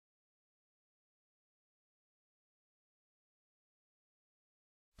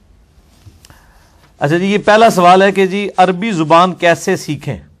اچھا جی، یہ پہلا سوال ہے کہ جی عربی زبان کیسے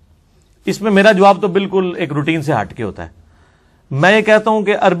سیکھیں. اس میں میرا جواب تو بالکل ایک روٹین سے ہٹ کے ہوتا ہے. میں یہ کہتا ہوں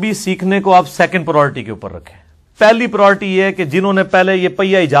کہ عربی سیکھنے کو آپ سیکنڈ پرائورٹی کے اوپر رکھیں. پہلی پرائورٹی یہ ہے کہ جنہوں نے پہلے یہ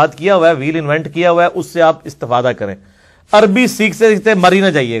پہیہ ایجاد کیا ہوا ہے، ویل انوینٹ کیا ہوا ہے، اس سے آپ استفادہ کریں. عربی سیکھتے سیکھتے مر ہی نہ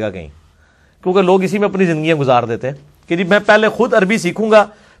جائیے گا کہیں، کیونکہ لوگ اسی میں اپنی زندگیاں گزار دیتے ہیں کہ جی میں پہلے خود عربی سیکھوں گا،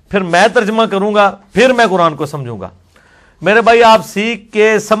 پھر میں ترجمہ کروں گا، پھر میں قرآن کو سمجھوں گا. میرے بھائی، آپ سیکھ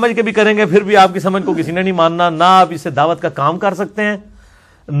کے سمجھ کے بھی کریں گے پھر بھی آپ کی سمجھ کو کسی نے نہیں ماننا. نہ آپ اس سے دعوت کا کام کر سکتے ہیں،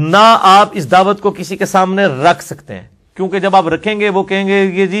 نہ آپ اس دعوت کو کسی کے سامنے رکھ سکتے ہیں. کیونکہ جب آپ رکھیں گے وہ کہیں گے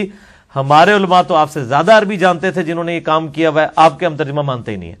کہ جی ہمارے علماء تو آپ سے زیادہ عربی جانتے تھے جنہوں نے یہ کام کیا ہوا ہے، آپ کے ہم ترجمہ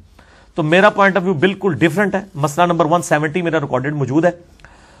مانتے ہی نہیں ہیں. تو میرا پوائنٹ آف ویو بالکل ڈیفرنٹ ہے. مسئلہ نمبر 170 میرا ریکارڈڈ موجود ہے،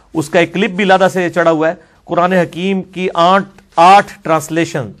 اس کا ایک کلپ بھی لادہ سے چڑھا ہوا ہے. قرآن حکیم کی 8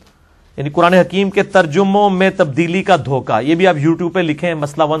 ٹرانسلیشن، یعنی قرآن حکیم کے ترجموں میں تبدیلی کا دھوکہ. یہ بھی آپ یوٹیوب پہ لکھیں،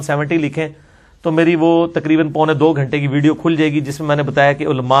 مسئلہ 170 لکھیں تو میری وہ تقریباً 1.25 گھنٹے کی ویڈیو کھل جائے گی، جس میں نے بتایا کہ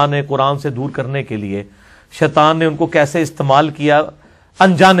علماء نے قرآن سے دور کرنے کے لیے شیطان نے ان کو کیسے استعمال کیا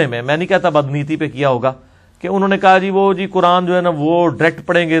انجانے میں نہیں کہتا بدنیتی پہ کیا ہوگا، کہ انہوں نے کہا جی قرآن جو ہے نا وہ ڈائریکٹ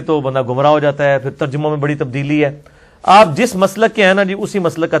پڑھیں گے تو بندہ گمراہ ہو جاتا ہے، پھر ترجموں میں بڑی تبدیلی ہے. آپ جس مسلک کے ہیں نا جی اسی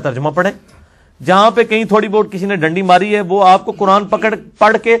مسلک کا ترجمہ پڑھیں. جہاں پہ کہیں تھوڑی بہت کسی نے ڈنڈی ماری ہے وہ آپ کو قرآن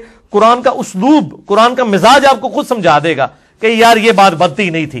پڑھ کے قرآن کا اسلوب، قرآن کا مزاج آپ کو خود سمجھا دے گا کہ یار یہ بات بنتی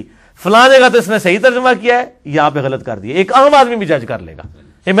نہیں تھی، فلاں جگہ تو اس نے صحیح ترجمہ کیا ہے، یہاں پہ غلط کر دیا. ایک عام آدمی بھی جج کر لے گا.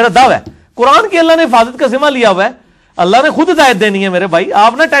 یہ میرا دعویٰ ہے. قرآن کی اللہ نے حفاظت کا ذمہ لیا ہوا ہے، اللہ نے خود ہدایت دینی ہے. میرے بھائی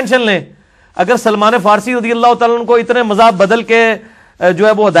آپ نہ ٹینشن لیں. اگر سلمان فارسی رضی اللہ تعالیٰ عنہ کو اتنے مذاہب بدل کے جو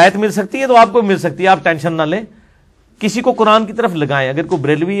ہے وہ ہدایت مل سکتی ہے تو آپ کو مل سکتی ہے. آپ ٹینشن نہ لیں. کسی کو قرآن کی طرف لگائیں. اگر کوئی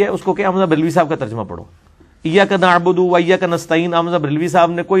بریلوی ہے اس کو کہ حمزہ بریلوی صاحب کا ترجمہ پڑھو، ایاک نعبد و ایاک نستعین. حمزہ بریلوی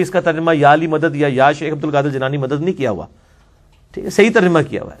صاحب نے کوئی اس کا ترجمہ یا علی مدد یا شیخ عبد القادر جنانی مدد نہیں کیا ہوا. ٹھیک ہے، صحیح ترجمہ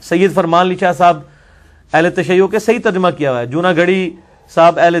کیا ہوا ہے. سید فرمان علی شاہ صاحب اہل تشیع کے صحیح ترجمہ کیا ہوا ہے. جونا گڑھی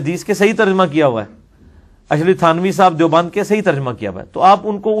صاحب اہل حدیث کے صحیح ترجمہ کیا ہوا ہے. اشرف تھانوی صاحب دیوبند کے صحیح ترجمہ کیا ہوا ہے. تو آپ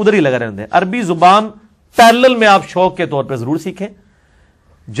ان کو ادھر ہی لگا رہنے دیں. عربی زبان پیرلل میں آپ شوق کے طور پہ ضرور سیکھیں.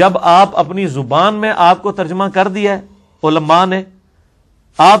 جب آپ اپنی زبان میں آپ کو ترجمہ کر دیا ہے علماء نے،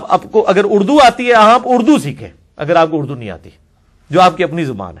 آپ کو اگر اردو آتی ہے آپ اردو سیکھیں. اگر آپ کو اردو نہیں آتی جو آپ کی اپنی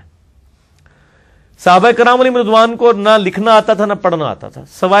زبان ہے. صحابہ کرام علیہ رضوان کو نہ لکھنا آتا تھا نہ پڑھنا آتا تھا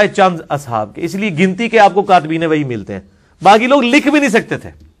سوائے چند اصحاب کے. اس لیے گنتی کے آپ کو کاتبین وہی ملتے ہیں. باقی لوگ لکھ بھی نہیں سکتے تھے،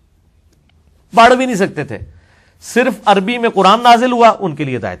 پڑھ بھی نہیں سکتے تھے. صرف عربی میں قرآن نازل ہوا، ان کے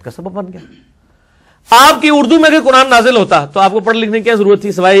لیے ہدایت کا سبب بن گیا. آپ کی اردو میں اگر قرآن نازل ہوتا تو آپ کو پڑھ لکھنے کی کیا ضرورت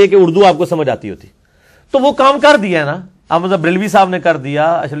تھی سوائے یہ کہ اردو آپ کو سمجھ آتی ہوتی. تو وہ کام کر دیا ہے نا. احمد بریلوی صاحب نے کر دیا،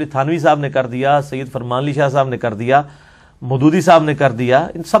 اشرف تھانوی صاحب نے کر دیا، سید فرمان علی شاہ صاحب نے کر دیا، مودودی صاحب نے کر دیا،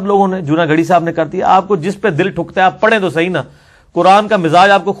 ان سب لوگوں نے، جونا گڑھی صاحب نے کر دیا. آپ کو جس پہ دل ٹھکتا ہے آپ پڑھیں تو صحیح نا. قرآن کا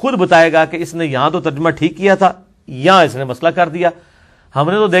مزاج آپ کو خود بتائے گا کہ اس نے یہاں تو ترجمہ ٹھیک کیا تھا، یہاں اس نے مسئلہ کر دیا. ہم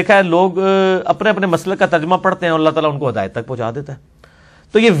نے تو دیکھا ہے لوگ اپنے اپنے مسئلے کا ترجمہ پڑھتے ہیں اور اللہ تعالیٰ ان کو ہدایت تک پہنچا دیتا ہے.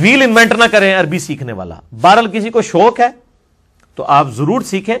 تو یہ ویل انوینٹ نہ کریں عربی سیکھنے والا. بہرحال کسی کو شوق ہے تو آپ ضرور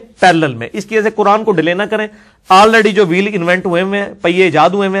سیکھیں پیرلل میں. اس کی وجہ سے قرآن کو ڈیلے نہ کریں. آلریڈی جو ویل انوینٹ ہوئے ہیں، پہیے ایجاد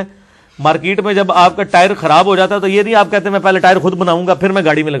ہوئے ہیں مارکیٹ میں، جب آپ کا ٹائر خراب ہو جاتا ہے تو یہ نہیں آپ کہتے ہیں میں پہلے ٹائر خود بناؤں گا پھر میں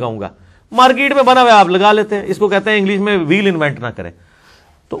گاڑی میں لگاؤں گا. مارکیٹ میں بنا ہوا آپ لگا لیتے ہیں. اس کو کہتے ہیں انگلش میں ویل انوینٹ نہ کریں.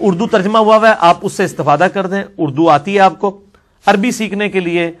 تو اردو ترجمہ ہوا ہے، آپ اس سے استفادہ کر دیں. اردو آتی ہے آپ کو. عربی سیکھنے کے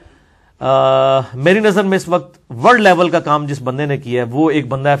لیے میری نظر میں اس وقت ورلڈ لیول کا کام جس بندے نے کیا ہے وہ ایک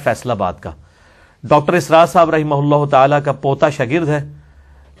بندہ ہے فیصل آباد کا، ڈاکٹر اسرار صاحب رحمہ اللہ تعالیٰ کا پوتا شاگرد ہے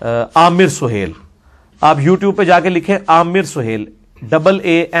عامر سہیل. آپ یوٹیوب پہ جا کے لکھیں عامر سہیل،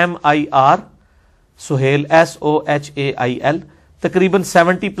 AAMIR سہیل SOHAIL. تقریباً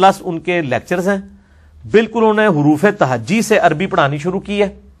 70+ ان کے لیکچرز ہیں. بالکل انہوں نے حروف تہجی سے عربی پڑھانی شروع کی ہے.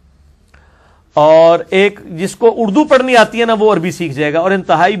 اور ایک جس کو اردو پڑھنی آتی ہے نا وہ عربی سیکھ جائے گا. اور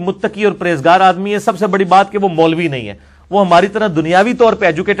انتہائی متقی اور پرہیزگار آدمی ہے. سب سے بڑی بات کہ وہ مولوی نہیں ہے، وہ ہماری طرح دنیاوی طور پہ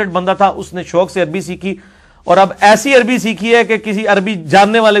ایجوکیٹڈ بندہ تھا. اس نے شوق سے عربی سیکھی اور اب ایسی عربی سیکھی ہے کہ کسی عربی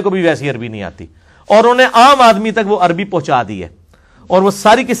جاننے والے کو بھی ویسی عربی نہیں آتی. اور انہوں نے عام آدمی تک وہ عربی پہنچا دی ہے. اور وہ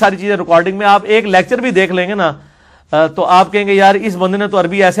ساری کی ساری چیزیں ریکارڈنگ میں. آپ ایک لیکچر بھی دیکھ لیں گے نا تو آپ کہیں گے یار اس بندے نے تو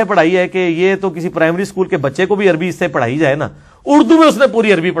عربی ایسے پڑھائی ہے کہ یہ تو کسی پرائمری اسکول کے بچے کو بھی عربی اس سے پڑھائی جائے نا. اردو میں اس نے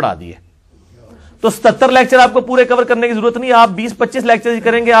پوری عربی پڑھا دی ہے. تو 77 لیکچر آپ کو پورے کور کرنے کی ضرورت نہیں. آپ 20-25 لیکچر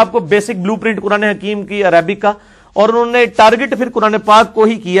کریں گے آپ کو بیسک بلو پرنٹ قرآن حکیم کی عربک کا. اور انہوں نے ٹارگٹ پھر قرآن پاک کو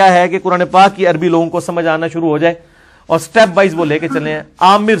ہی کیا ہے کہ قرآن پاک کی عربی لوگوں کو سمجھ آنا شروع ہو جائے. اور سٹیپ وائز وہ لے کے چلے ہیں.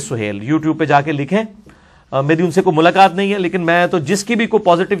 عامر سہیل یوٹیوب پہ جا کے لکھیں. میری ان سے کوئی ملاقات نہیں ہے لیکن میں تو جس کی بھی کوئی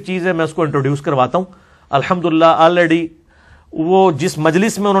پازیٹیو چیز ہے میں اس کو انٹروڈیوس کرواتا ہوں. الحمدللہ آلریڈی وہ جس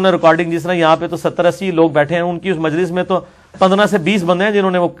مجلس میں انہوں نے ریکارڈنگ، جس طرح یہاں پہ تو 70-80 لوگ بیٹھے ہیں، ان کی اس مجلس میں تو 15 سے 20 بندے ہیں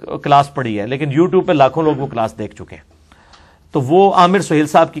جنہوں نے وہ کلاس پڑھی ہے، لیکن یوٹیوب پہ لاکھوں لوگ وہ کلاس دیکھ چکے ہیں. تو وہ عامر سہیل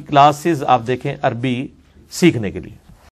صاحب کی کلاسز آپ دیکھیں عربی سیکھنے کے لیے.